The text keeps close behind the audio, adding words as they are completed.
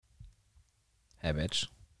Hei bitch.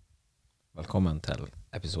 Velkommen til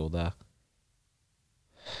episode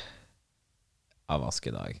av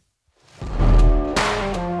Askedag.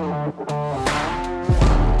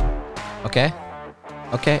 Ok,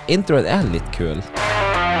 introen er litt kul.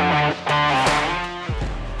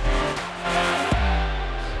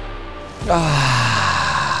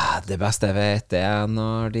 Det beste jeg vet er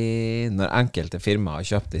når enkelte firmaer har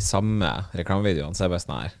kjøpt de samme reklamevideoene, så er det bare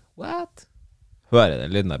sånn her. What? Hører jeg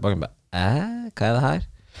den lyden der bakom meg? Hva er det her?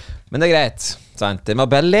 Men det er greit, sant? Den var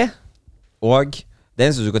billig, og det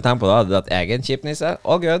eneste du kan tenke på da, det er at jeg er en kjipnisse.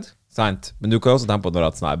 All good, sant? Men du kan også tenke på når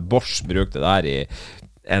at sånn her Bosch bruker det der i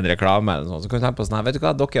en reklame eller sånn, så kan du tenke på sånn her, vet du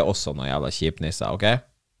hva? Dere er også noen jævla kjipnisser, ok?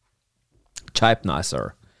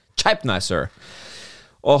 Chipnicer.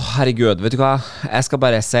 Herregud, vet du hva? Jeg skal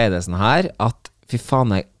bare si det sånn her, at fy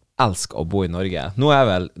faen, jeg elsker å bo i Norge. Nå er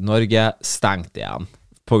vel Norge stengt igjen,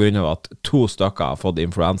 på grunn av at 2 stykker har fått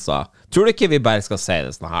influensa. Tror du ikke vi bare skal si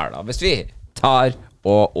det sånn her da? Hvis vi tar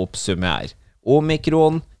og oppsummerer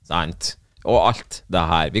omikron, sant? Og alt det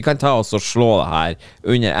her. Vi kan ta oss og slå det her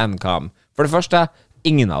under en kam. For det første,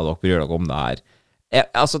 ingen av dere bryr dere om det her.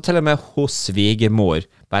 Altså til og med hos svigermor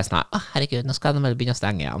bare sånn her, herregud, nå skal de vel begynne å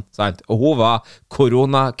stenge igjen, sant? Og hun var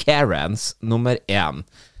korona-Karens nummer 1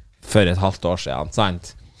 for et halvt år siden, sant?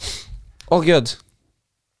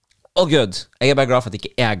 Gud, jeg er bare glad for at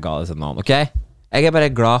ikke jeg ga det til noen, ok? Jeg er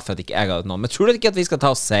bare glad for at ikke jeg ga det til noen. Men tror du ikke at vi skal ta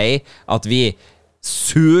og si at vi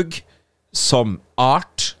suger som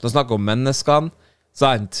art, da snakker om menneskene,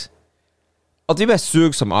 sant? At vi bare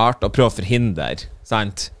suger som art og prøver å forhindre,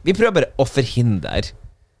 sant? Vi prøver bare å forhindre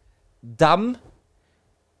dem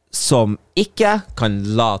som ikke kan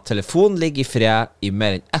la telefonen ligge i fred i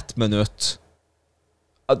mer enn 1 minutt,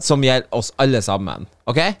 som gjelder oss alle sammen,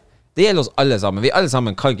 ok? Det gjelder oss alle sammen. Vi alle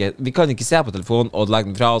sammen kan ikke se på telefonen og legge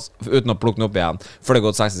den fra oss uten å plukke den opp igjen, for det har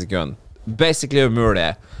gått 60 sekunder. Basically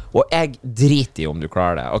umulig. Og jeg driter i om du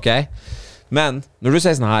klarer det, ok? Men når du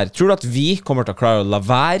sier sånn her, tror du at vi kommer til å klare å la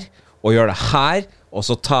være og gjøre det her, og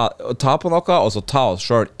så ta på noe, og så ta oss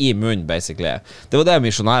selv i munnen, basically? Det var det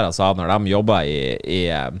misjonærer sa når de jobbet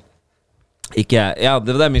det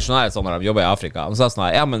var det misjonærer sa når de jobbet i Afrika. De sa sånn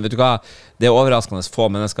her, ja, men vet du hva? Det er overraskende få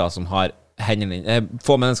mennesker som har hendene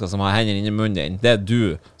inni munnen din. Det er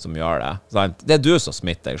du som gjør det, sant? Det er du som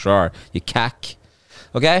smitter deg selv, you cack.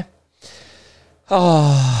 Ok?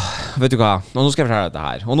 Vet du hva? Nå skal jeg fortelle dette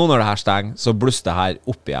her. Og nå når det her stenger, så blusser det her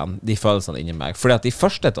opp igjen, de følelsene inni meg. Fordi at de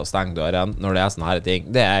første til å stenge døren når det er sånne her ting,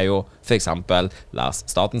 det er jo for eksempel, les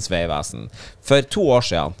Statens Vegvesen. For 2 år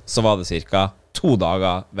siden så var det cirka 2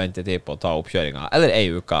 dager ventetid på å ta oppkjøringa, eller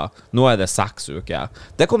 1 uke. Nå er det 6 uker.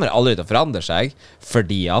 Det kommer aldri til å forandre seg,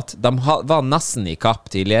 fordi at de var nesten i kapp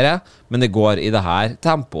tidligere, men det går i det her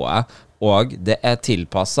tempoet, og det er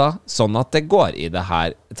tilpasset sånn at det går i det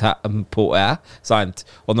her tempoet, sant?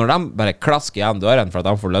 Og når de bare klasker igjen døren for at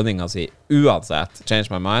de får lønninga si uansett,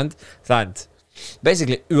 change my mind, sant?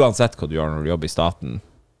 Basically uansett hva du gjør når du jobber i staten,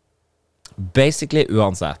 basically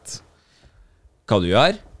uansett hva du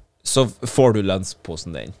gjør, så får du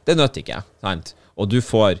lønnsposen din. Det nøtter ikke, sant? Og du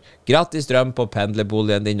får gratis strøm på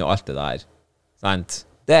pendlerboligen din og alt det der, sant?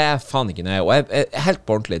 Det er faen ikke nøye. Og jeg er helt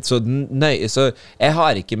på ordentlig, så jeg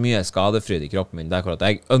har ikke mye skadefryd i kroppen min, derfor at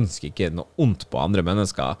jeg ønsker ikke noe ondt på andre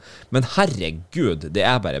mennesker. Men herregud, det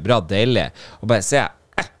er bare bra deilig å bare se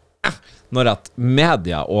når at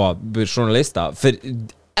media og journalister for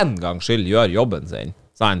en gang skyld gjør jobben sin,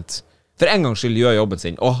 sant? For en gang skyld gjør jobben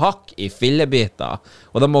sin, og hakk i fillebiter,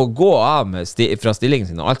 og de må gå av fra stillingen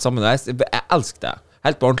sin og alt sammen. Jeg elsker det,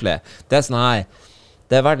 helt på ordentlig. Det er sånn her,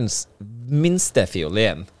 det er verdens minste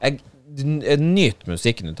fiolin. Jeg nyter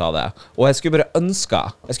musikken ut av det, og jeg skulle bare ønske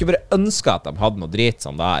at de hadde noe drit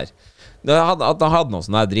som det her. At de hadde noe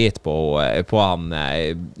sånn der drit på han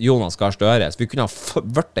Jonas Gahr Støre, så vi kunne ha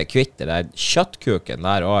vært kvitt det der kjøttkuken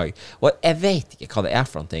der også. Og jeg vet ikke hva det er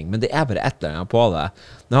for noen ting, men det er bare et eller annet på det.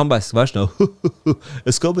 Når han bare skal være sånn,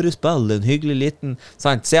 jeg skal bare spille en hyggelig liten,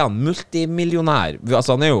 sant? Se han multimillionær,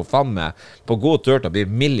 altså han er jo faen med på god tur til å bli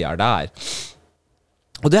milliardær.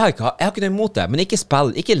 Og det har jeg har ikke noe imot det, men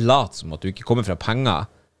ikke lat som at du ikke kommer fra penger.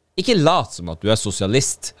 Ikke lat som at du er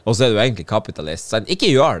sosialist, og så er du egentlig kapitalist, sant?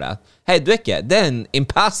 Ikke gjør det. Hei, du er ikke, det er en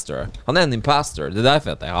imposter. Han er en imposter, det er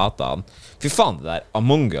derfor at jeg hater han. Fy faen, det der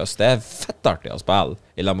Among Us, det er fettartig å spille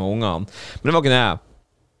i lag med ungene. Men det var ikke det.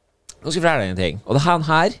 Nå skal jeg fortelle deg en ting, og det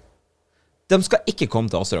her, de skal ikke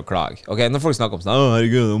komme til oss og klage, ok? Når folk snakker om sånn,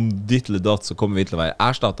 herregud, om ditt eller datt, så kommer vi til å være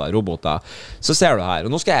erstattet av roboter. Så ser du her,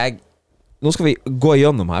 og nå skal vi gå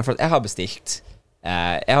igjennom her, for at jeg har bestilt.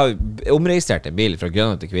 Jeg har omregistrert en bil fra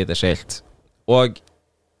grønne til hvite skilt, og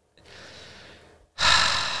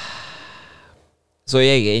så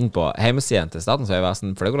jeg inn på hjemmesiden til Statens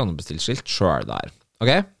Vegvesen, for det går an å bestille skilt selv der.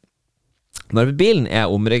 Ok? Når bilen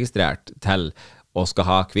omregistrert til å skal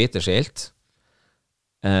ha hvite skilt,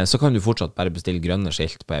 så kan du fortsatt bare bestille grønne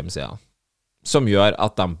skilt på hjemmesiden, som gjør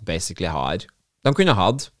at de basically har, de kunne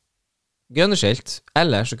hatt grønne skilt,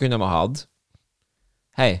 eller så kunne de ha hatt,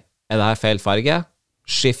 hei, det her feil farge?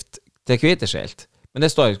 Skift til hvite skilt. Men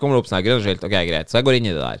det kommer det opp sånn her grønne skilt, ok, greit, så jeg går inn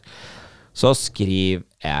i det der. Så skriver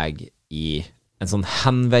jeg i en sånn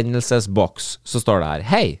henvendelsesboks, så står det her,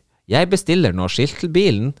 hei, jeg bestiller nå skilt til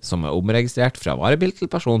bilen som omregistrert fra varebil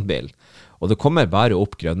til personbil, og det kommer bare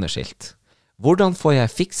opp grønne skilt. Hvordan får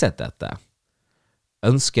jeg fikset dette?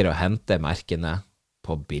 Ønsker å hente merkene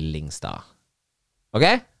på Billingstad. Ok?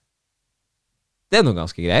 Det noe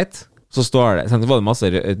ganske greit. Så står det, så var det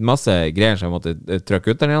masse greier som jeg måtte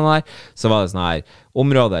trykke ut der igjen her. Så var det sånn her,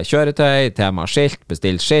 område, kjøretøy, tema, skilt,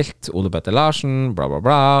 bestill skilt, Ole Petter Larsen, bla bla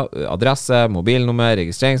bla, adresse, mobilnummer,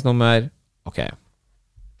 registreringsnummer. Ok.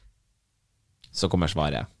 Så kommer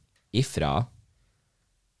svaret. Ifra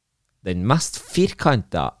den mest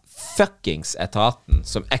firkanta fuckings etaten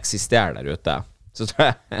som eksisterer der ute. Så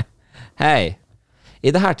tror jeg, hei,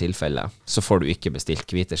 i dette tilfellet så får du ikke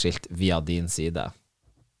bestilt hvite skilt via din side.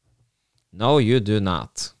 No, you do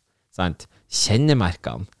not. Sant?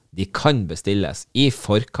 Kjennemerkene, de kan bestilles i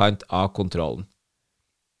forkant av kontrollen.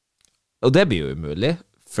 Og det blir jo umulig,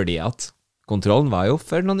 fordi at kontrollen var jo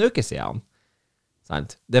for noen uker siden.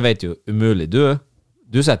 Sant? Det vet jo umulig.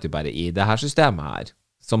 Du setter jo bare i det her systemet her,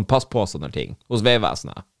 som passer på sånne ting, hos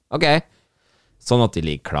Vegvesenet. Ok, sånn at de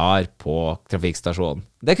ligger klar på trafikkstasjonen.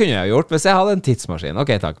 Det kunne jeg gjort hvis jeg hadde en tidsmaskin.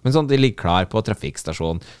 Ok, takk. Men sånn at de ligger klar på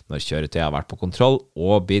trafikkstasjonen når kjøretøyet har vært på kontroll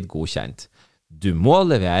og blitt godkjent. Du må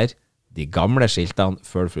levere de gamle skiltene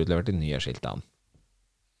før du får utlevert de nye skiltene.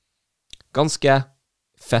 Ganske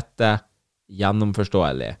fette,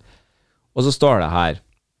 gjennomforståelig. Og så står det her,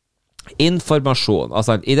 informasjon,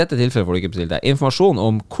 altså i dette tilfellet får du ikke bestilt det, informasjon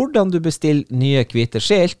om hvordan du bestiller nye hvite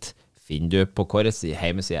skilt, finner du på Kåres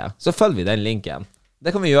hjemmeside. Så følger vi den linken.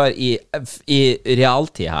 Det kan vi gjøre i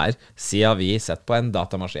realtid her, siden vi sitter på en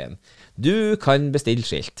datamaskin. Du kan bestille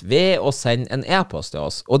skilt ved å sende en e-post til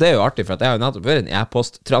oss. Og det er jo artig, for at jeg har jo nettopp vært en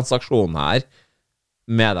e-post-transaksjon her,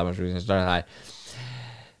 med dem som står her.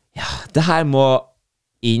 Ja, det her må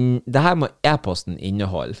e-posten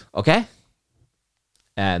inneholde, ok?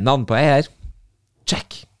 Navn på eier,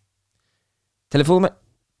 check. Telefonnummer,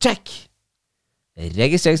 check.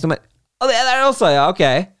 Registreringsnummer, og det er der også, ja,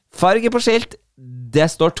 ok. Farge på skilt, det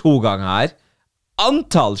står 2 ganger her.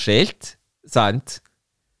 Antall skilt, sant?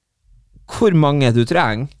 Hvor mange du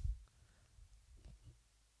trenger?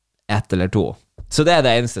 1 eller 2. Så det er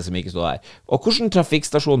det eneste som ikke står her. Og hvilken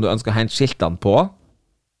trafikkstasjon du ønsker å hente skiltene på,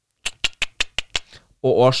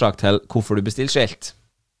 og årsak til hvorfor du bestiller skilt.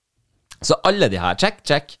 Så alle de her, check,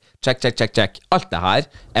 check, check, check, check, check. Alt det her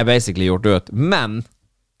er basically gjort ut. Men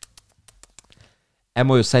jeg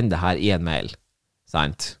må jo sende det her i en mail,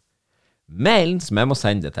 sant? Mailen som jeg må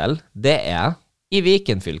sende det til, det er i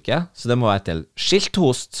Viken fylke, så det må være til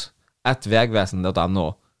skilthost@vegvesen.no,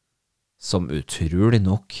 som utrolig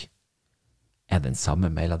nok er den samme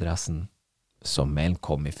mailadressen som mailen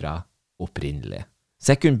kom ifra opprinnelig.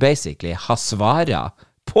 Så jeg kunne basically ha svaret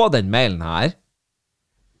på den mailen her.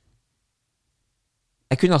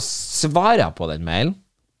 Jeg kunne ha svaret på den mailen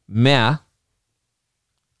med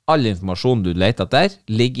all informasjon du leter etter,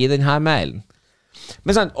 ligger i denne mailen.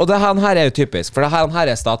 Men sant, og det her er jo typisk, for det her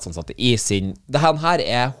er statsansatte i sin, det her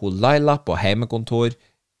er hun Laila på heimekontor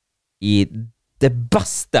i det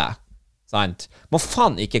beste, sant? Må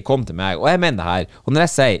faen ikke komme til meg, og jeg mener det her, og når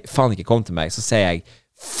jeg sier faen ikke komme til meg, så sier jeg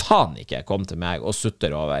faen ikke komme til meg og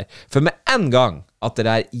sutter over. For med en gang at det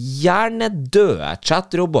der hjernedøde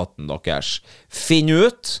chatroboten deres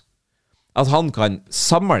finner ut at han kan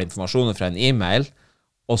samle informasjonen fra en e-mail,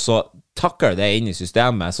 og så takker det inn i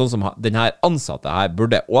systemet, sånn som den her ansatte her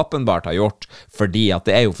burde åpenbart ha gjort, fordi at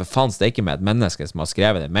det er jo for faen steike med et menneske som har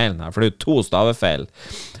skrevet den mailen her, for det er jo 2 stavefeil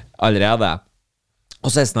allerede. Og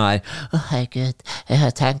så er det sånn her, herregud, jeg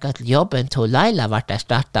har tenkt at jobben til Laila ble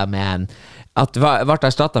erstattet med en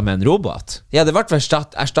robot. Ja, det ble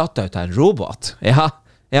erstattet ut av en robot.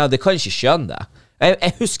 Ja, det kan ikke skjønne det.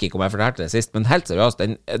 Jeg husker ikke om jeg fortalte det sist, men helt seriøst,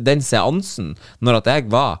 den seansen, når at jeg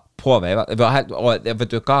var på vei, og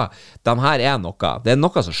vet du hva, den her er noe, det er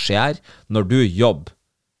noe som skjer når du jobber.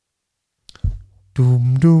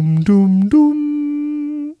 Dum, dum, dum,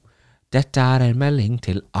 dum. Dette er en melding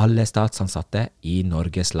til alle statsansatte i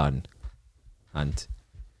Norges land.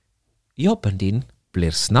 Jobben din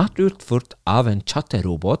blir snart utført av en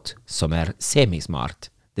chatterobot som er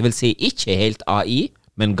semismart. Det vil si ikke helt AI,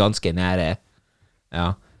 men ganske nære.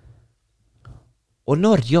 Ja. Og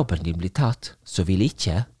når jobben din blir tatt, så vil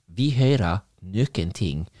ikke vi høre noen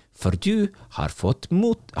ting, for du har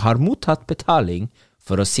mottatt betaling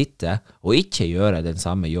for å sitte og ikke gjøre den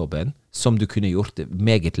samme jobben som du kunne gjort det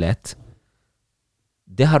meget lett.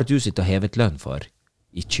 Det har du sitt og hevet lønn for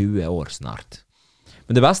i 20 år snart.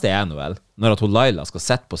 Men det beste nå vel, når at hun Laila skal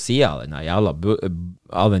sette på siden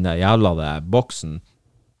av den jævla boksen,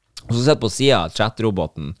 og så sette på siden av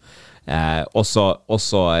chatroboten, og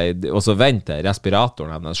så venter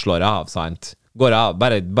respiratoren hennes slår av, sant? Går av,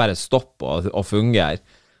 bare stopp og fungerer.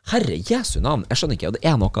 Herre Jesu navn, jeg skjønner ikke, og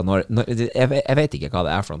det noe når jeg vet ikke hva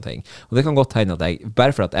det for noen ting. Og det kan godt hende at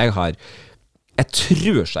bare for at jeg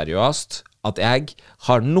tror seriøst at jeg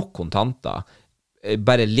har nok kontanter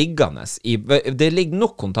bare liggende det ligger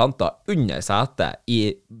nok kontanter under setet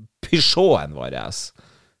i Peugeoten vår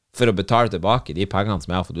for å betale tilbake de pengene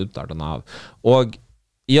som jeg har fått utbetalt av Nav. Og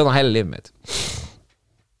gjennom hele livet mitt.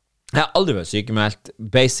 Jeg har aldri vært sykemeldt,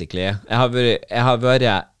 basically. Jeg har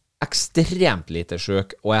vært ekstremt lite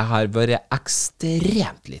syk, og jeg har vært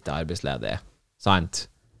ekstremt lite arbeidsledig. Sant?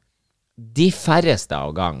 De færreste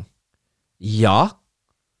av gang. Ja,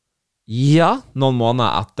 noen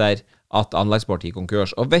måneder etter at anleggssport gikk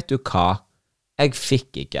konkurs. Og vet du hva? Jeg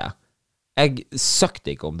fikk ikke. Jeg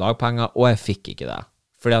søkte ikke om dagpenger, og jeg fikk ikke det.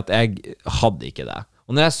 Fordi at jeg hadde ikke det.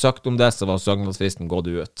 Og når jeg søkte om det, så var søknadsfristen gått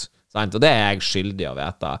ut. Sant? Og det jeg skyldig å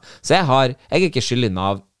vite. Så jeg er ikke skyldig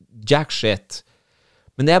Nav. Jack shit.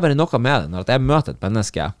 Men det bare noe med det, når jeg møter et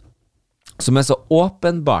menneske som så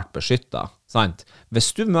åpenbart beskyttet, sant?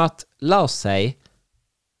 Hvis du møter, la oss si,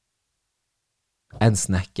 en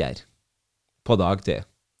snekker på dagtid,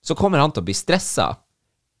 så kommer han til å bli stresset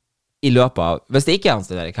i løpet av, hvis det ikke han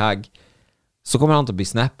stiller i kegg, så kommer han til å bli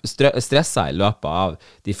stresset i løpet av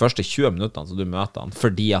de første 20 minuttene som du møter han,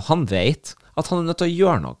 fordi han vet at han nødt til å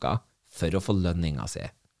gjøre noe for å få lønninga si.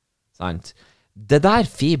 Sant? Det der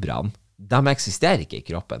fibrene, de eksisterer ikke i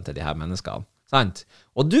kroppen til de her menneskene. Sant?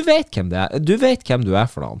 Og du vet hvem det du vet hvem du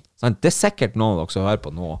for noen. Sant? Det sikkert noen av dere som hører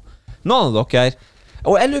på nå. Noen av dere,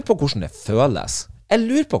 og jeg lurer på hvordan det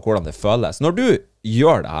føles. Når du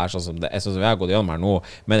gjør det her, sånn som jeg har gått gjennom her nå,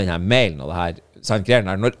 med denne mailen og det her, sant,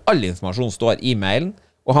 greiene her, når all informasjon står i mailen,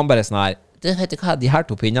 og han bare sånn her, du vet hva, de her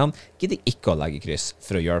 2 pinnene gidder ikke å legge kryss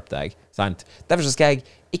for å hjelpe deg. Sant? Derfor så skal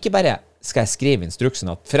jeg skrive instruksen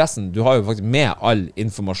at forresten, du har jo faktisk med all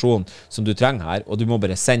informasjon som du trenger her, og du må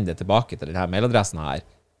bare sende det tilbake til denne mailadressen her.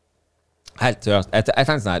 Helt seriøst. Jeg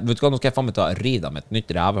tenkte sånn her, vet du hva, nå skal jeg faen meg ta og ri dem et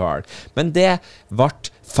nytt rævhøl. Men det ble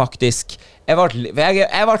faktisk, jeg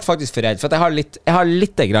ble faktisk for redd, for at jeg har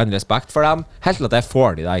litt grann respekt for dem, helt til at jeg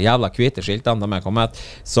får de der jævla hvite skiltene de kommet.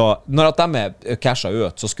 Så når at de cashet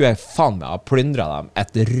ut, så skulle jeg faen meg ha plyndret dem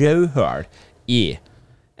et rødhøl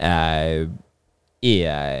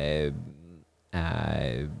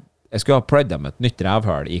jeg skulle ha pløyd dem et nytt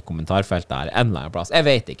rævhøl i kommentarfeltet her, en eller annen plass. Jeg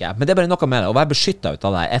vet ikke, men det bare noe med det. Å være beskyttet ut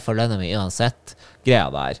av det her, jeg får lønne meg uansett greia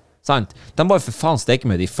der. Sant? De må jo for faen steke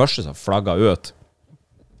med de første som flagget ut.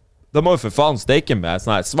 De må jo for faen steke med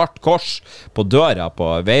sånn her svart kors på døra på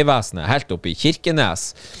Veivesenet, helt oppe i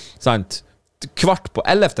Kirkenes. Sant?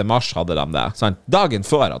 11. mars hadde de det, sant? Dagen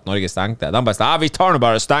før at Norge stengte. De bare sa, vi tar nå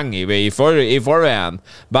bare steng i forveien,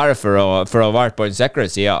 bare for å være på den sikre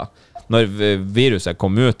siden. Når viruset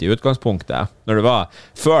kom ut i utgangspunktet, når det var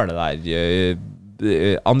før det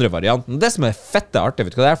der andre varianten. Det som fette artig,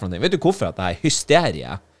 vet du hva det for noe? Vet du hvorfor at det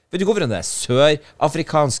hysterie? Vet du hvorfor det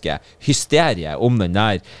sørafrikanske hysterie om den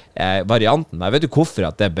der varianten der? Vet du hvorfor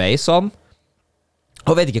at det ble sånn?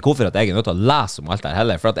 Og vet ikke hvorfor at jeg nødt til å lese om alt der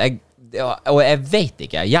heller, for at og jeg vet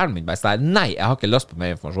ikke, hjernen min bare sier, nei, jeg har ikke lyst på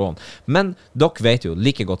mer informasjon. Men dere vet jo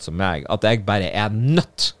like godt som meg at jeg bare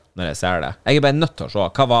nødt når jeg ser det. Jeg bare nødt til å se,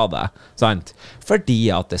 hva var det? Sant? Fordi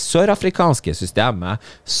at det sørafrikanske systemet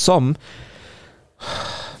som,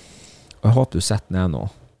 jeg håper du setter ned nå,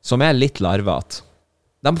 som litt larvet,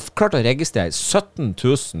 de klarte å registrere 17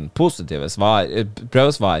 000 positive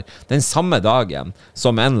prøvesvar den samme dagen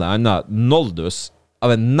som en eller annen noldus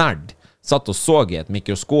av en nerd satt og så i et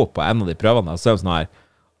mikroskop på en av de prøvene, og så sånn her,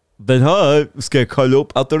 den her skal jeg kalle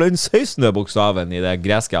opp etter den 16. bokstaven i det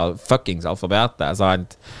greske fuckings alfabetet,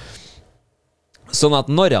 sant? Sånn at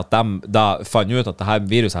når at de da fant ut at dette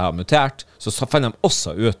viruset har mutert, så fant de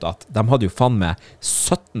også ut at de hadde jo faen med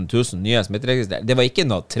 17 000 nye smitteregistrere. Det var ikke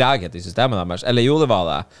noe treghet i systemet deres, eller jo, det var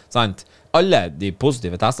det, sant? Alle de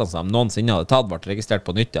positive testene som de noensinne hadde tatt, ble registrert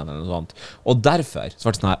på nytt igjen, eller noe sånt. Og derfor, så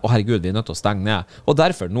var det sånn her, å herregud, vi nødt til å stenge ned. Og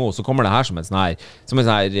derfor nå, så kommer det her som en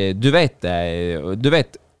sånn her, du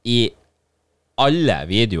vet, i alle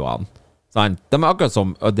videoene, sant? De akkurat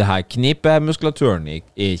som det her knipemuskulaturen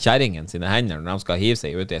i kjerringen sine hender når de skal hive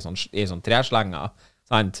seg ut i sånn treslenger,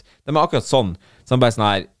 sant? De akkurat sånn Så han bare sånn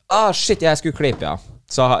her, shit, jeg skulle klippe, ja.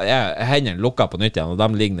 Så hendene lukket på nytt igjen, og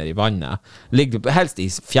de ligger nede i vannet. Ligger helst i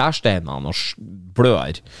fjærsteinene og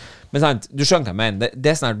blør. Men sant, du skjønner hva jeg mener.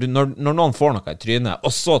 Det sånn her, når noen får noe i trynet,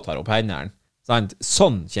 og så tar opp hendene, sant?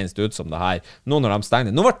 Sånn kjennes det ut som det her. Nå når de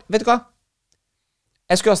stenger det. Vet du hva?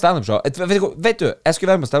 Jeg skulle ha stand-up-show. Vet du, jeg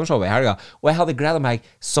skulle være med stand-up-show i helga, og jeg hadde gledet meg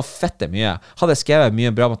så fette mye. Hadde jeg skrevet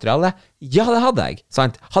mye bra materiale? Ja, det hadde jeg.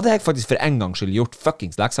 Sant? Hadde jeg faktisk for en gang skyld gjort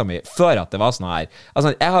fuckings leksa mi før at det var sånn her.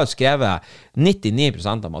 Altså, jeg har skrevet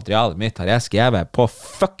 99% av materialet mitt har jeg skrevet på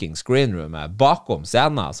fucking screenroomet, bakom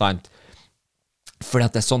scenen, sant?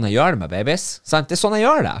 Fordi at det sånn jeg gjør det med babies. Sant? Det sånn jeg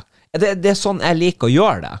gjør det. Det sånn jeg liker å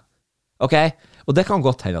gjøre det. Ok? Og det kan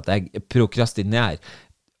godt hende at jeg prokrastinerer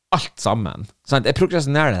alt sammen. Sant? Jeg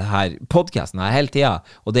prokrastinerer det her podcasten her hele tiden,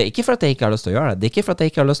 og det ikke for at jeg ikke har lyst til å gjøre det. Det ikke for at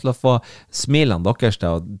jeg ikke har lyst til å få smilene deres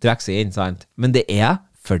til å drekke seg inn, sant? Men det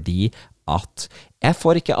fordi at jeg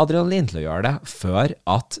får ikke adrenalin til å gjøre det før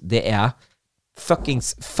at det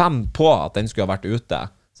fuckings 5 på at den skulle ha vært ute.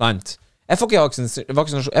 Sant? Jeg får ikke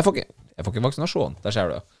vaksinasjon. Jeg får ikke vaksinasjon, der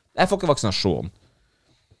ser du. Jeg får ikke vaksinasjon.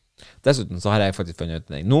 Dessuten så har jeg faktisk funnet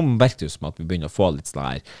ut det. Nå merker det som at vi begynner å få litt sånn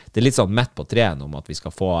her. Det litt sånn mett på treen om at vi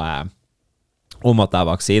skal få om at det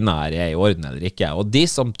vaksiner her i orden eller ikke. Og de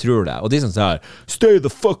som tror det, og de som sier stay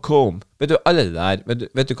the fuck home. Vet du, alle det der,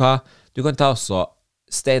 vet du hva? Du kan ta oss og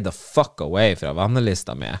stay the fuck away fra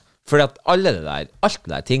vennelista mi. Fordi at alt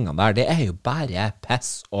det der tingene der, det jo bare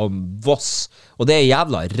piss og voss. Og det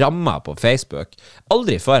jævla rammer på Facebook.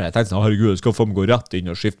 Aldri før har jeg tenkt sånn, herregud, jeg skal få meg gå rett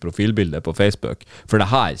inn og skifte profilbildet på Facebook. For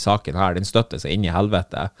det her, saken her, den støtter seg inn i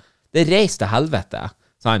helvete. Det reiser til helvete,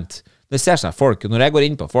 sant? Det ser seg folk, og når jeg går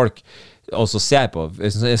inn på folk, og så ser jeg på,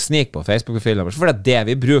 snik på Facebook-profilen, for det det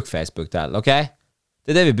vi bruker Facebook til, ok?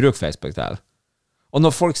 Det det vi bruker Facebook til. Og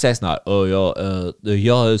når folk sier sånn her,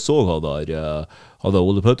 jeg så han der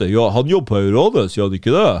Ole Petter, ja, han jobber på Eurones, gjør han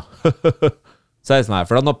ikke det? Så det sånn her,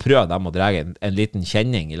 for da nå prøver de å dra en liten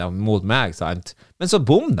kjenning mot meg, sant? Men så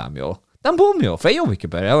bom de jo. De bom jo, for jeg jobber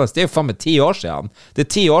ikke på Eurones. Det jo faen med 10 år siden. Det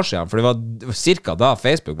 10 år siden, for det var cirka da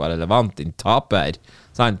Facebook var relevant, din taper,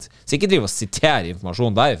 sant? Så ikke driv og sitere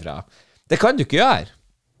informasjon derifra. Det kan du ikke gjøre,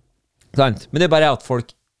 sant? Men det bare at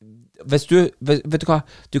folk, vet du hva?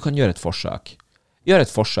 Du kan gjøre et forsøk. Gjør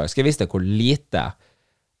et forsøk. Skal jeg vise deg hvor lite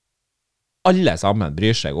alle sammen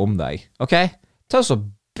bryr seg om deg. Ok? Ta så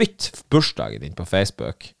bytt bursdagen din på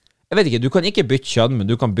Facebook. Jeg vet ikke, du kan ikke bytte kjønn, men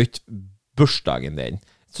du kan bytte bursdagen din.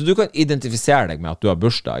 Så du kan identifisere deg med at du har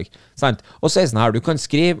bursdag. Sant? Og så sånn her, du kan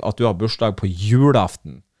skrive at du har bursdag på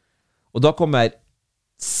julaften. Og da kommer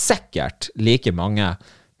sikkert like mange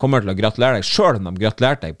kommer til å gratulere deg, selv om de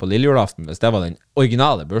gratulerte deg på lillejulaften, hvis det var den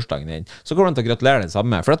originale bursdagen din, så kommer de til å gratulere den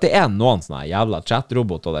samme, for at det noen sånne jævla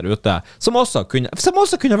chat-roboter der ute, som også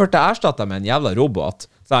kunne vært erstattet med en jævla robot,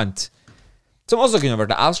 sant? Som også kunne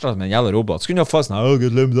vært erstattet med en jævla robot, så kunne du få sånn,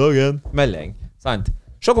 gratulerer med dagen, melding, sant?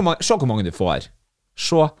 Se hvor mange du får.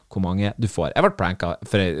 Se hvor mange du får. Jeg ble pranket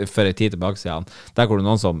for en tid tilbake siden, der hvor det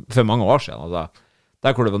noen som, for mange år siden, altså,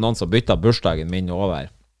 der hvor det var noen som byttet bursdagen min over.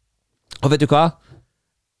 Og vet du hva?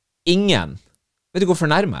 Ingen. Vet du hvor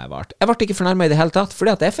fornærmet jeg ble? Jeg ble ikke fornærmet i det hele tatt,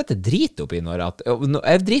 fordi at jeg fette drit oppi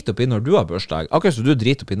når du har bursdag, akkurat så du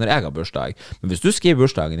driter oppi når jeg har bursdag. Men hvis du skriver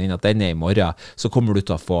bursdagen din at den i morgen, så kommer du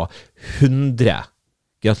til å få 100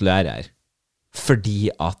 gratulerer.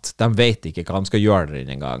 Fordi at de vet ikke hva de skal gjøre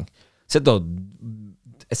den en gang.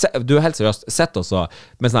 Du helt seriøst, sett også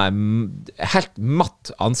med sånn helt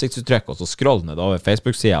matt ansiktsuttrykk, og så scroll ned over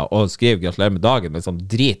Facebook-siden og skriv gratulerer med dagen med sånn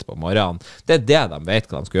drit på morgenen. Det det de vet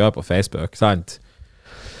hva de skal gjøre på Facebook, sant?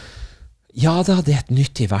 Ja, da, det et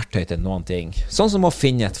nyttig verktøy til noen ting. Sånn som å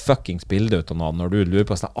finne et fuckings bilde ut av noen når du lurer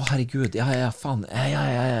på sånn, herregud, faen,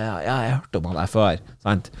 jeg hørte om han der før,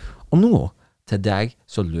 sant? Og nå, til deg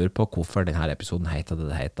som lurer på hvorfor denne episoden heter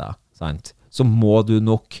det heter, sant? Så må du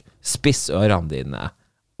nok spisse ørene dine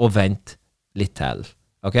og vent litt til.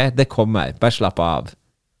 Ok? Det kommer. Bare slapp av.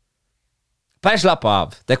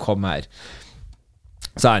 Det kommer.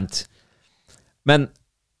 Sant? Men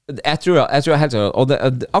jeg tror helt sikkert, og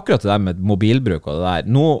akkurat det der med mobilbruk og det der,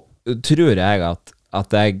 nå tror jeg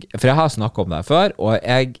at jeg, for jeg har snakket om det før, og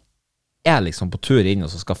jeg liksom på tur inn og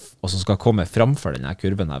så skal komme framfor denne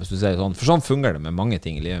kurven her, hvis du ser det sånn, for sånn fungerer det med mange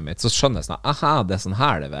ting i livet mitt, så skjønner jeg sånn, det sånn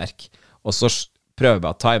her det virker, og så prøver jeg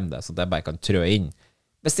bare å time det, så at jeg bare kan trø inn.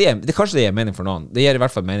 Kanskje det gir mening for noen, det gir i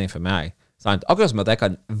hvert fall mening for meg, sant? Akkurat som at jeg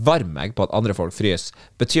kan varme meg på at andre folk fryser,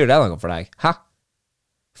 betyr det noe for deg? Hæ?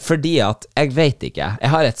 Fordi at jeg vet ikke, jeg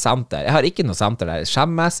har et senter, jeg har ikke noe senter der jeg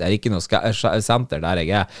skjemmes, jeg har ikke noe senter der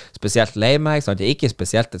jeg spesielt lei meg, sant? Jeg er ikke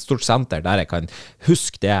spesielt et stort senter der jeg kan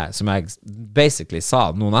huske det som jeg basically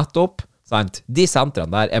sa nå nettopp, sant? De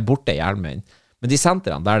sentrene der borte i hjernen min, Men de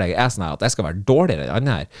sentrene der det sånn her at jeg skal være dårligere enn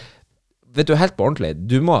andre her, vet du, helt på ordentlig,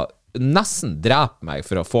 du må nesten drepe meg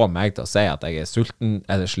for å få meg til å si at jeg sulten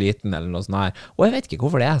eller sliten eller noe sånt her, og jeg vet ikke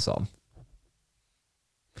hvorfor det sånn.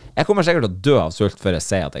 Jeg kommer sikkert til å dø av sult før jeg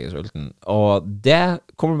sier at jeg sulten, og det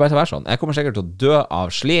kommer bare til å være sånn. Jeg kommer sikkert til å dø av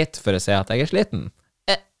slit før jeg sier at jeg sliten.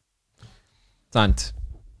 Sant?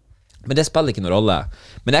 Men det spiller ikke noen rolle.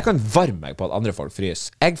 Men jeg kan varme meg på at andre folk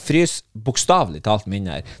fryser. Jeg fryser bokstavelig talt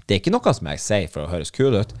mindre. Det ikke noe som jeg sier for å høres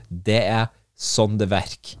kul ut. Det sånn det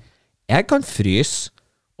verker. Jeg kan fryse,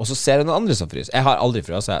 og så ser jeg noen andre som fryser. Jeg har aldri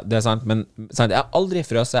frøset, det sant, men sant, jeg har aldri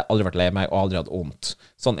frøset, aldri vært lei meg, og aldri hatt ondt.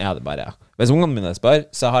 Sånn det bare. Hvis ungene mine spør,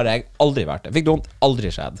 så har jeg aldri vært det. Fikk du ondt? Aldri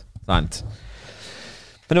skjedd. Sant?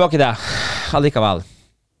 Men det var ikke det. Allikevel.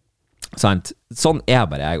 Sant? Sånn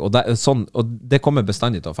bare jeg, og det kommer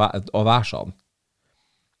bestandig til å være sånn.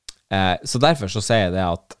 Så derfor så sier jeg det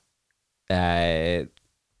at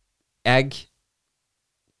jeg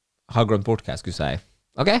har glemt bort hva jeg skulle si.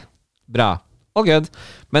 Ok? Bra. All good.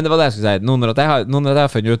 Men det var det jeg skulle si. Nå når jeg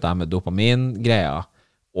har funnet ut det med dopamin-greier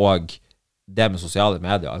og det med sosiale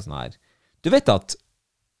medier og sånn her. Du vet at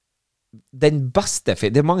den beste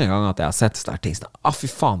det mange ganger at jeg har sett sånne ting sånn, fy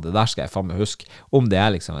faen, det der skal jeg faen meg huske. Om det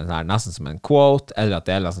liksom sånn her, nesten som en quote, eller at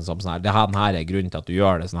det nesten som sånn her, det her grunnen til at du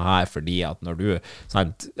gjør det sånn her, fordi at når du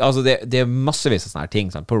sant, altså det massevis av sånne her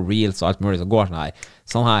ting sånn, på reels og alt mulig som går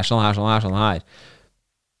sånn her.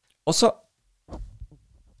 Og så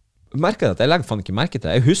merker jeg at jeg legger faen ikke merke til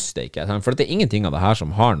det. Jeg husker det ikke, for det ingenting av det her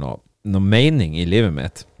som har noe mening i livet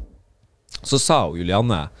mitt. Så sa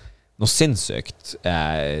Julianne noe sinnssykt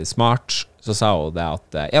smart. Så sa hun det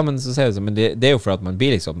at ja, men så sier hun men det jo for at man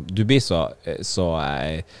blir liksom, du blir så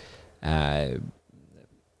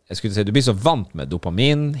jeg skulle si, du blir så vant med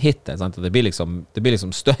dopamin-hittet, sant? At det blir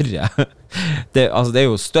liksom større. Det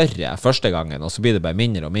jo større første gangen, og så blir det bare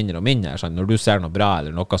mindre og mindre og mindre, sant? Når du ser noe bra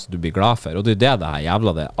eller noe som du blir glad for. Og det det her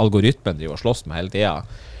jævla algoritmen driver og slåss med hele tiden,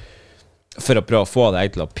 for å prøve å få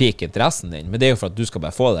deg til å pike interessen din. Men det jo for at du skal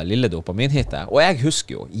bare få det lille dopamin-hittet. Og jeg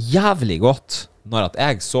husker jo jævlig godt når at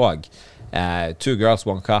jeg så Two Girls,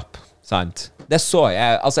 One Cup, sant? Det så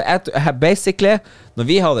jeg, altså jeg basically,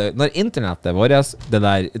 når internettet vårt, det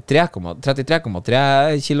der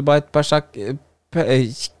 33,3 kilobyte per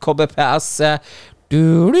kbps,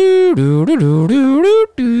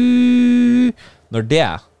 når det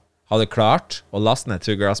hadde klart å laste ned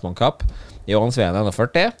Two Girls, One Cup i Ånsveien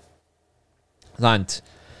 41, sant?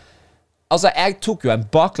 Altså, jeg tok jo en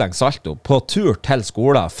baklengs salto på tur til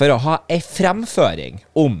skolen for å ha en fremføring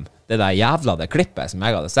om det der jævla det klippet som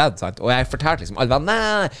jeg hadde sett, sant? Og jeg fortalte liksom alle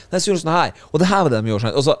nei, det gjorde sånn her, og det her var det de gjorde,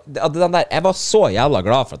 sant? Og så, den der, jeg var så jævla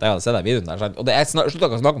glad for at jeg hadde sett den videoen der, sant? Og jeg sluttet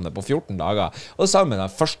ikke å snakke om det på 14 dager, og det samme med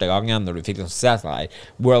den første gangen når du fikk liksom se sånn her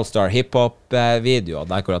World Star Hip-Hop-video,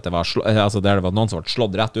 der hvor at det var, der det var noen som var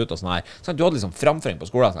slått rett ut og sånn her, sant? Du hadde liksom framføring på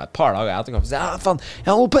skolen sånn her, et par dager etter, og så ja, faen, jeg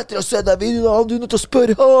har Petter har sett den videoen, du er nødt til å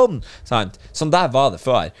spørre han, sant? Sånn der var det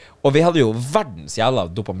før, og vi hadde jo verdens jævla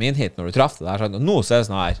dopaminhit når du traff det der, sant? Og nå så det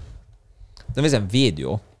sånn her. Det viser en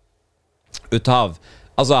video ut av,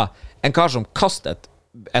 altså, en kar som kastet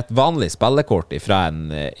et vanlig spillekort ifra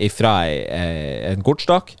en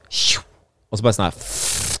kortstokk, og så bare sånn her,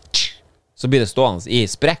 så blir det stående i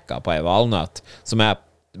sprekka på en valnøtt, som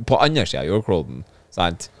på andre siden av jordkloden,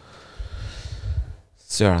 sant?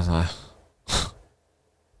 Så gjør han sånn her,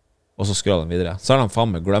 og så scroller han videre. Så har han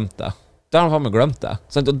faen meg glemt det.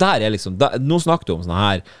 Sant? Og der liksom, nå snakket du om sånn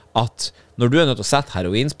her, at når du nødt til å sette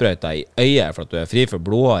heroinsprøyta i øyet for at du fri for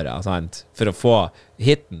blodåret, sant? For å få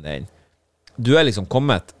hitten din, du liksom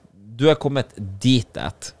kommet dit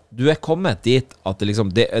Du kommet dit at det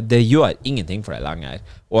liksom, det gjør ingenting for deg lenger.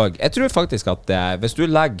 Og jeg tror faktisk at hvis du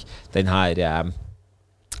legger den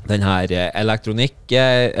her elektronikk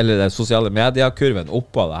eller den sosiale mediekurven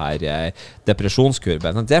oppå det her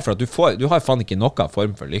depresjonskurven, det for at du har faen ikke noen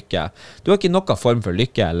form for lykke. Du har ikke noen form for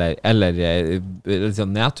lykke eller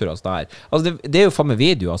liksom nedtur og sånn her. Altså det jo faen med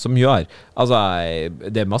videoer som gjør, altså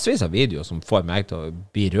det massevis av videoer som får meg til å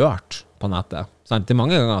bli rørt på nettet. Sant? Det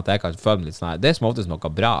mange ganger at jeg kan føle litt sånn her, det som oftest noe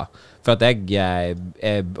bra, for at jeg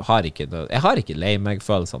har ikke lei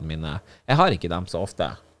meg-følelsene mine. Jeg har ikke dem så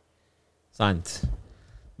ofte. Sant?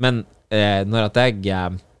 Men når at jeg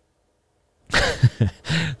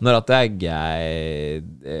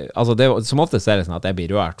altså det som ofte ser det sånn at jeg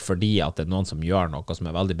blir rørt fordi at det noen som gjør noe som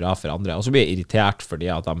veldig bra for andre, og så blir jeg irritert fordi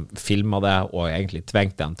at de filmer det og egentlig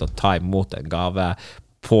tvengte dem til å ta imot en gave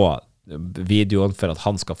på videoen for at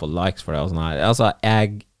han skal få likes for det og sånn her. Altså,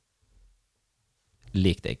 jeg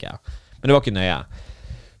liker det ikke. Men det var ikke nøye.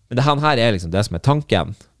 Men det her liksom det som tanken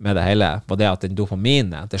med det hele, var det at den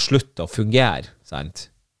dopaminet, det slutter å fungere, sant?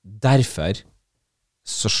 Derfor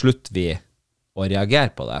så slutter vi å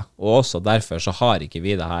reagere på det, og også derfor så har ikke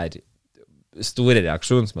vi det her store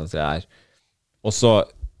reaksjonsmønstret her, og så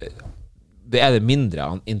det det mindre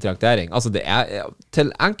interaktering. Altså det til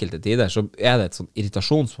enkelte tider så det et sånn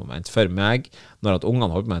irritasjonsmoment for meg når at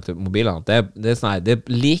ungene holder med til mobilene, at det sånn her, det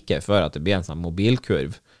like før at det blir en sånn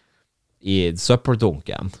mobilkurv i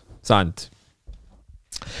søppeldunken, sant?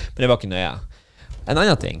 Men det var ikke nøye. En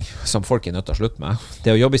annen ting som folk nødt til å slutte med,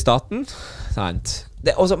 det å jobbe i staten, sant?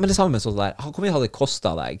 Men det samme med sånn der, hvor mye hadde det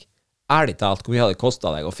kostet deg? Ærlig talt, hvor mye hadde det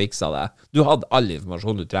kostet deg å fikse det? Du hadde all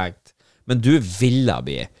informasjon du trengte, men du ville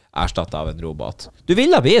bli erstattet av en robot. Du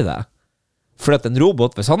ville bli det. For at en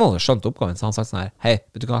robot, hvis han hadde skjønt oppgaven, så hadde han sagt sånn her, hei,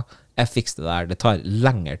 vet du hva, jeg fikser det der, det tar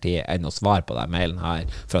lengre tid enn å svare på den mailen her,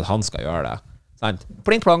 for at han skal gjøre det. Sant?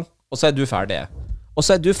 Pling plong, og så du ferdig. Og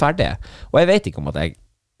så du ferdig. Og jeg vet ikke om at jeg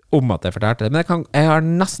fortalte det, men jeg har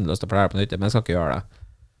nesten lyst til å fortelle det på nytt, men jeg skal ikke gjøre det.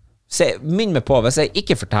 Minn meg på, hvis jeg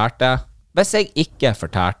ikke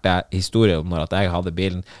fortalte historien om når at jeg hadde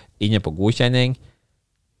bilen inne på godkjenning,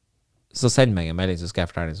 så send meg en melding, så skal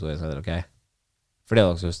jeg fortelle historien, så det ok? For det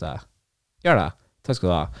dere synes det. Gjør det. Takk skal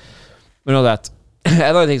du ha. Men nå vet, en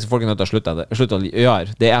av de ting som folk nødt til å slutte å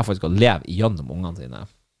gjøre, det faktisk å leve gjennom ungene sine.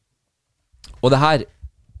 Og det her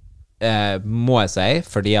må jeg si,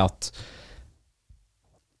 fordi at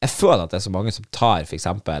jeg føler at det så mange som tar for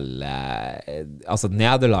eksempel altså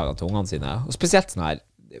nederlagene til ungene sine, og spesielt sånn her,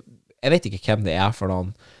 jeg vet ikke hvem det for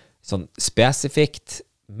noen sånn spesifikt,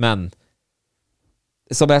 men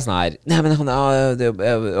som sånn her, nei, men han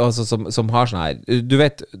altså, som har sånn her, du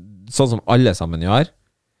vet, sånn som alle sammen gjør,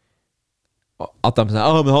 at de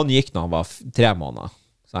sier, men han gikk når han var 3 måneder.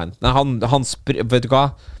 Sant? Nei, vet du hva?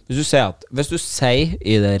 Hvis du sier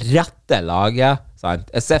i det rette laget,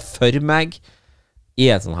 sant? Jeg ser for meg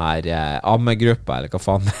i en sånn her ammegruppe, eller hva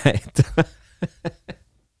faen det heter.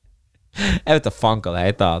 Jeg vet da faen hva det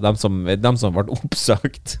heter. De som ble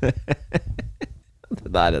oppsøkt. Det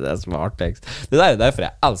der det som artigst. Det der derfor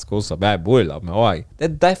jeg elsker henne som jeg bor i lag med også. Det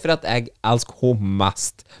derfor at jeg elsker henne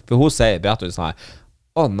mest. For hun sier Beate sånn her,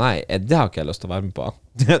 nei, det har ikke jeg lyst til å være med på.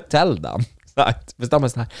 Til dem. Hvis de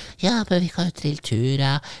sånn her, ja, men vi kan jo trille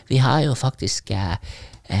turer. Vi har jo faktisk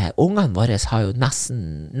ungene våre har jo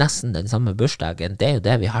nesten den samme bursdagen. Det jo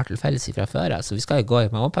det vi har til felles fra før, så vi skal jo gå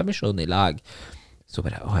i mammapermisjon i lag. Så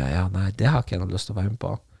bare, ja, nei, det har ikke jeg noe lyst til å være med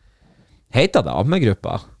på. Heter det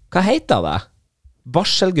ammegruppa? Hva heter det?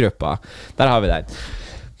 Barselgruppa. Der har vi den.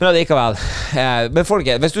 Men likevel, men folk,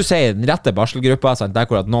 hvis du sier den rette barselgruppa, sånn, der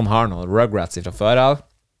hvor at noen har noen rugrats fra før av,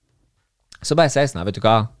 så bare sier sånn, vet du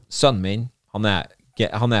hva, sønnen min, han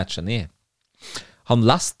et geni. Han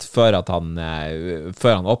leste før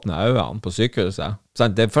han åpnet øynene på sykehuset. Så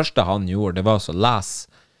det første han gjorde, det var å lese.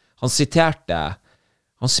 Han siterte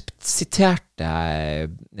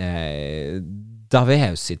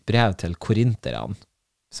Daveus sitt brev til korinterne,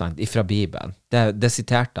 ifra Bibelen. Det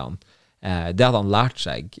siterte han. Det hadde han lært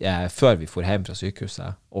seg før vi for hjem fra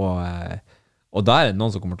sykehuset. Og da det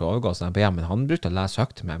noen som kommer til å overgå sånn, men han brukte å lese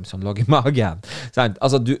høyt til meg mens han lå i magen.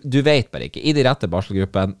 Altså, du vet bare ikke. I de rette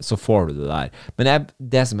barselgruppen så får du det der. Men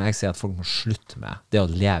det som jeg sier at folk må slutte med, det å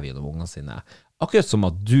leve gjennom ungene sine. Akkurat som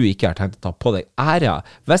at du ikke har tenkt å ta på deg æra.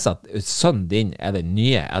 Hvis at sønnen din den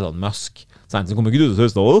nye Elon Musk, så kommer ikke du til å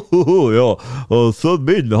si sånn, ja, og sønnen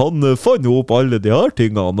min, han fant jo opp alle de her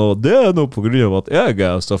tingene, og det noe på grunn av at jeg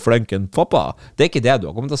så flink en pappa. Det ikke det du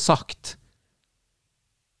har kommet til å sagt.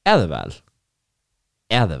 Det vel?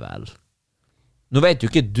 Det vel? Nå vet jo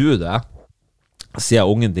ikke du det,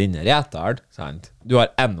 siden ungen din retard, sant? Du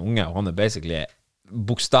har en unge, og han basically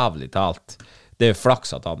bokstavelig talt. Det jo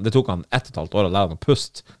flaks at det tok han 1,5 år å lære han å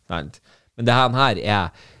puste, sant? Men det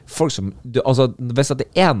her folk som, altså, hvis det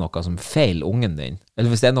noe som feiler ungen din,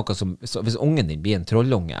 eller hvis det noe som, hvis ungen din blir en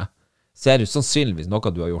trollunge, så det jo sannsynligvis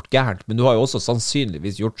noe du har gjort gærent, men du har jo også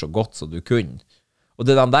sannsynligvis gjort så godt som du kunne. Og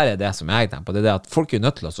det der det som jeg tenker på, det at folk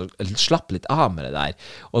nødt til å slappe litt av med det der,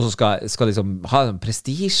 og så skal liksom ha en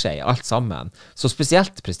prestige i alt sammen. Så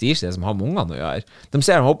spesielt prestige det som har med ungene å gjøre. De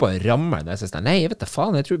ser han håper å ramme det, og sier, nei, jeg vet da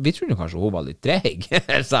faen, vi tror kanskje hun var litt dreg.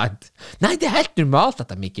 Sant? Nei, det helt normalt at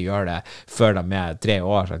de ikke gjør det før de 3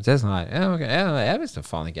 år. Sant? Så det sånn her, ja, ok, jeg vet da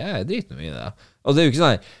faen ikke, jeg driter noe i det. Og det jo ikke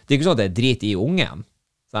sånn at det drit i ungen,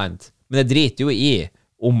 sant? Men det driter jo i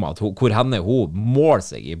om at hvor henne hun måler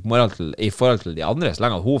seg i forhold til de andre, så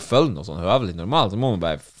lenge at hun følger noe sånn høvelig normalt, så må hun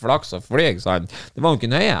bare flakse og flyge, sant? Det var jo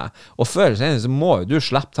ikke nøye. Og før så må jo du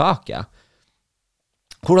slippe taket.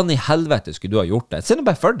 Hvordan i helvete skulle du ha gjort det? Se nå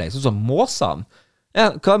bare for deg, sånn som måsene.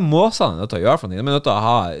 Ja, hva måsene nødt til å gjøre for noe? De nødt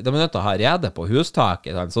til å ha rede på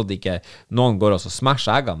hustaket, sant? Så at ikke noen går og så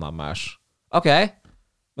smasher eggene deres. Ok,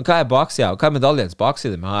 Men hva baksida? Hva medaljens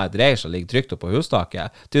bakside med å ha et reir som ligger trygt opp på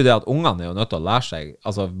hustaket? Det er jo det at ungene er jo nødt til å lære seg,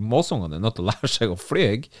 altså måsungene er nødt til å lære seg å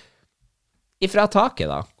flyge ifra taket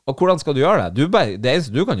da. Og hvordan skal du gjøre det? Det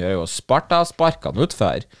eneste du kan gjøre er jo å sparke han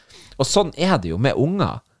utfor. Og sånn er det jo med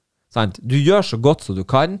unger. Sant? Du gjør så godt som du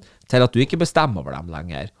kan til at du ikke bestemmer over dem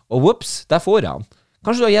lenger. Og whoops, der får han.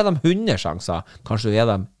 Kanskje du har gitt dem 100 sjanser, kanskje du har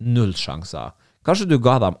gitt dem 0 sjanser. Kanskje du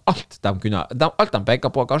ga dem alt alt de peker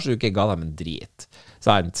på, kanskje du ikke ga dem en drit.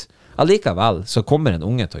 Sant? Allikevel så kommer en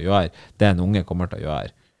unge til å gjøre det en unge kommer til å gjøre.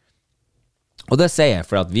 Og det sier jeg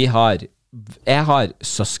for at jeg har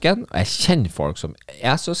søsken, og jeg kjenner folk som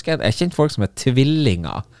er søsken, jeg kjenner folk som er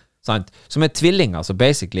tvillinger, sant? Som er tvillinger som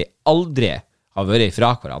basically aldri har vært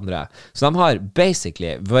ifra hverandre. Så de har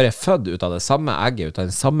basically vært født ut av det samme egget, ut av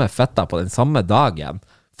den samme fetta på den samme dagen,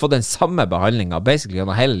 fått den samme behandlingen basically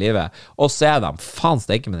gjennom hele livet, og så er de faen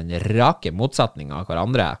steike med den rake motsetningen av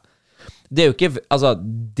hverandre. Det er jo ikke, altså,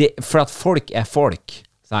 for at folk er folk,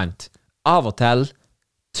 sant? Av og til,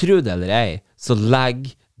 tro det eller ei, så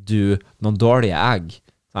legger du noen dårlige egg,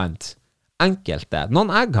 sant? Enkelte. Noen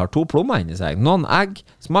egg har 2 plommer inni seg, noen egg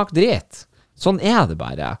smaker drit. Sånn er det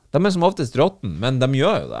bare. De er som oftest rotten, men de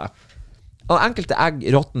gjør jo det. Og enkelte egg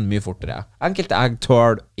rotten mye fortere. Enkelte egg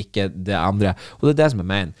tåler ikke det andre. Og det er det som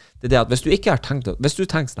jeg mener. Det er det at hvis du ikke har tenkt, hvis du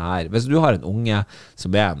tenker sånn her, hvis du har en unge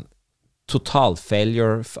som er en total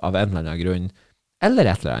failure av en eller annen grunn, eller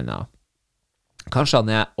et eller annet, kanskje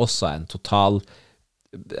han er også en total,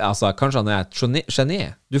 altså kanskje han er et geni.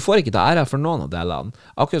 Du får ikke ta ære for noen av delene.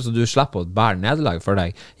 Akkurat så du slipper å bære nederlag for deg.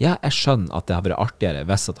 Ja, jeg skjønner at det har vært artigere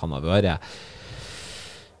hvis at han har vært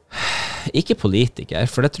ikke politiker,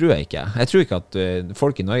 for det tror jeg ikke. Jeg tror ikke at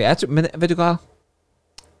folk i Norge, men vet du hva?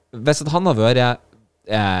 Hvis at han har vært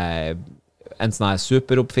en sånn her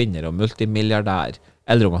superoppfinner og multimilliardær,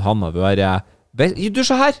 eller om han har vært du,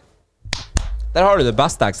 se her! Der har du det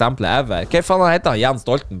beste eksempelet ever. Hva faen heter han? Jens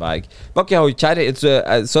Stoltenberg. Var ikke hun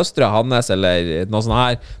søstre hans, eller noe sånt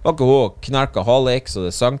her? Var ikke hun knarkaholic, så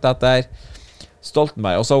det søngt etter?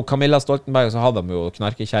 Stoltenberg. Og så Camilla Stoltenberg, og så hadde de jo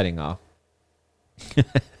knarkekjæringa.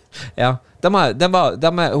 Ja, de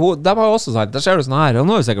har også sagt, der ser du sånn her, og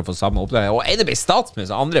nå har vi sikkert fått samme opplæring, og ene ble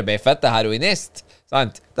statsminister, andre ble fette heroinist,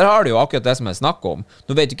 sant? Der har du jo akkurat det som jeg snakker om.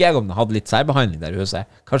 Nå vet ikke jeg om de hadde litt særbehandling der i huset,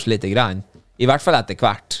 kanskje litt grann, i hvert fall etter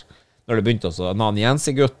hvert, når det begynte også, Nan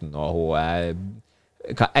Jense-gutten, og hun,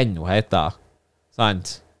 hva enn hun heter,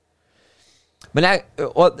 sant? Men jeg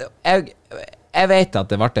vet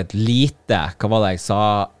at det ble et lite, hva var det jeg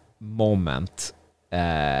sa, moment,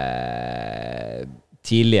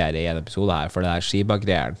 tidligere i en episode her for det her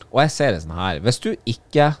Shiba-greieren. Og jeg ser det sånn her. Hvis du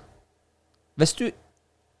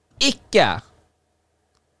ikke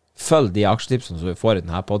følger de aksjetipsene som vi får i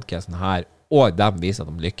denne podcasten her, og de viser at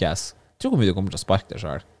de lykkes, tro hvor mye du kommer til å sparke deg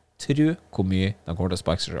selv. Tro hvor mye de kommer til å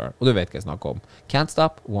sparke seg selv. Og du vet hva jeg snakker om. Can't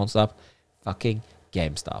stop, won't stop, fucking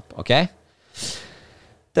GameStop. Ok?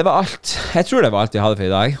 Det var alt. Jeg tror det var alt jeg hadde for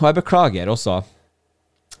i dag. Og jeg beklager også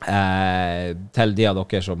til de av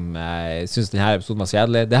dere som synes denne episoden var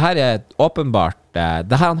kjedelig. Det her er åpenbart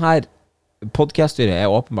det her podcaststyret er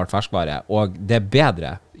åpenbart ferskvare, og det er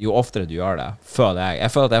bedre jo oftere du gjør det, føler jeg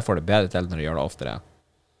føler at jeg får det bedre til når jeg gjør det oftere.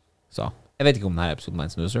 Så, jeg vet ikke om denne episoden var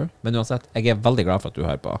en snoozer, men uansett, jeg er veldig glad for at du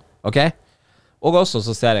hører på, ok? Og også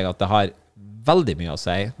så ser jeg at det har veldig mye å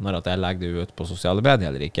si når at jeg legger det ut på sosiale medier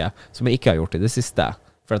eller ikke, som jeg ikke har gjort i det siste,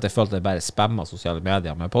 for at jeg følte at jeg bare spammer sosiale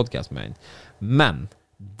medier med podcasten min. Men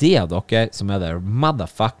de av dere som er der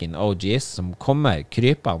motherfucking OGs som kommer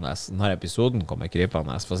krypende når episoden kommer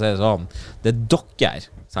krypende, for å si det sånn, det er dere,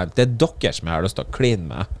 sant? Det er dere som jeg har lyst til å kline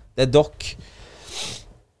med. Det er dere.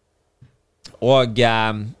 Og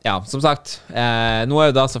ja, som sagt, nå er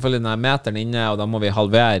jo da selvfølgelig denne meteren inne, og da må vi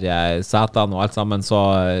halvere setene og alt sammen, så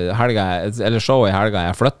showet i helga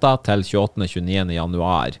er flyttet til 28.-29.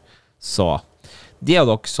 januar. Så de av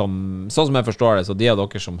dere som, sånn som jeg forstår det, så de av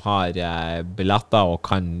dere som har billetter og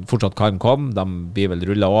fortsatt kan komme, de blir vel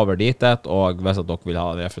rullet over dit, og hvis at dere vil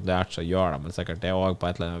ha det refundert, så gjør de vel sikkert det også på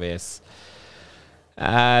et eller annet vis.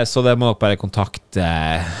 Så det må dere bare kontakte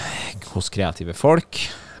hos kreative folk,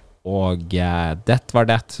 og det var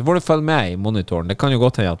det. Så får du følge med i monitoren. Det kan jo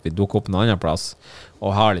godt hende at vi dukker opp en annen plass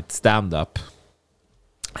og har litt stand-up.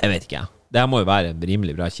 Jeg vet ikke. Det må jo være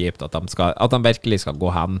rimelig bra kjipt at de virkelig skal gå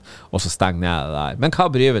hen og så stenge ned det der. Men hva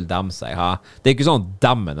bryr vel dem seg, ha? Det er ikke sånn at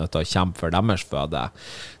de er nødt til å kjempe for deres føde.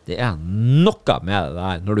 Det er noe med det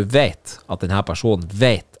der, når du vet at denne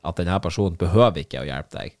personen behøver ikke å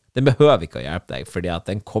hjelpe deg. Den behøver ikke å hjelpe deg, fordi at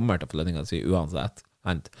den kommer til å få lønningen sin uansett.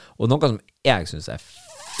 Og noe som jeg synes er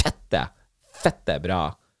fette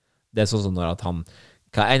bra, det er sånn som når at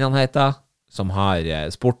hva enn han heter, som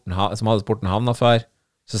hadde sporten havna før,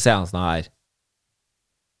 Så ser han sånn her,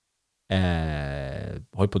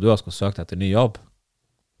 holdt på du skal søke etter ny jobb.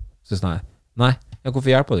 Så sånn her, nei, ja,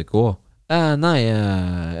 hvorfor hjelper du ikke også? Nei,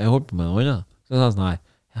 jeg holdt på med noe annet. Så sånn her,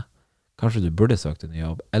 ja, kanskje du burde søke en ny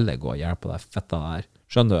jobb, eller gå og hjelpe deg fetta der.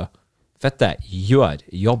 Skjønner du? Fette, gjør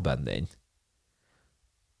jobben din.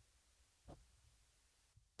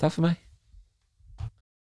 Takk for meg.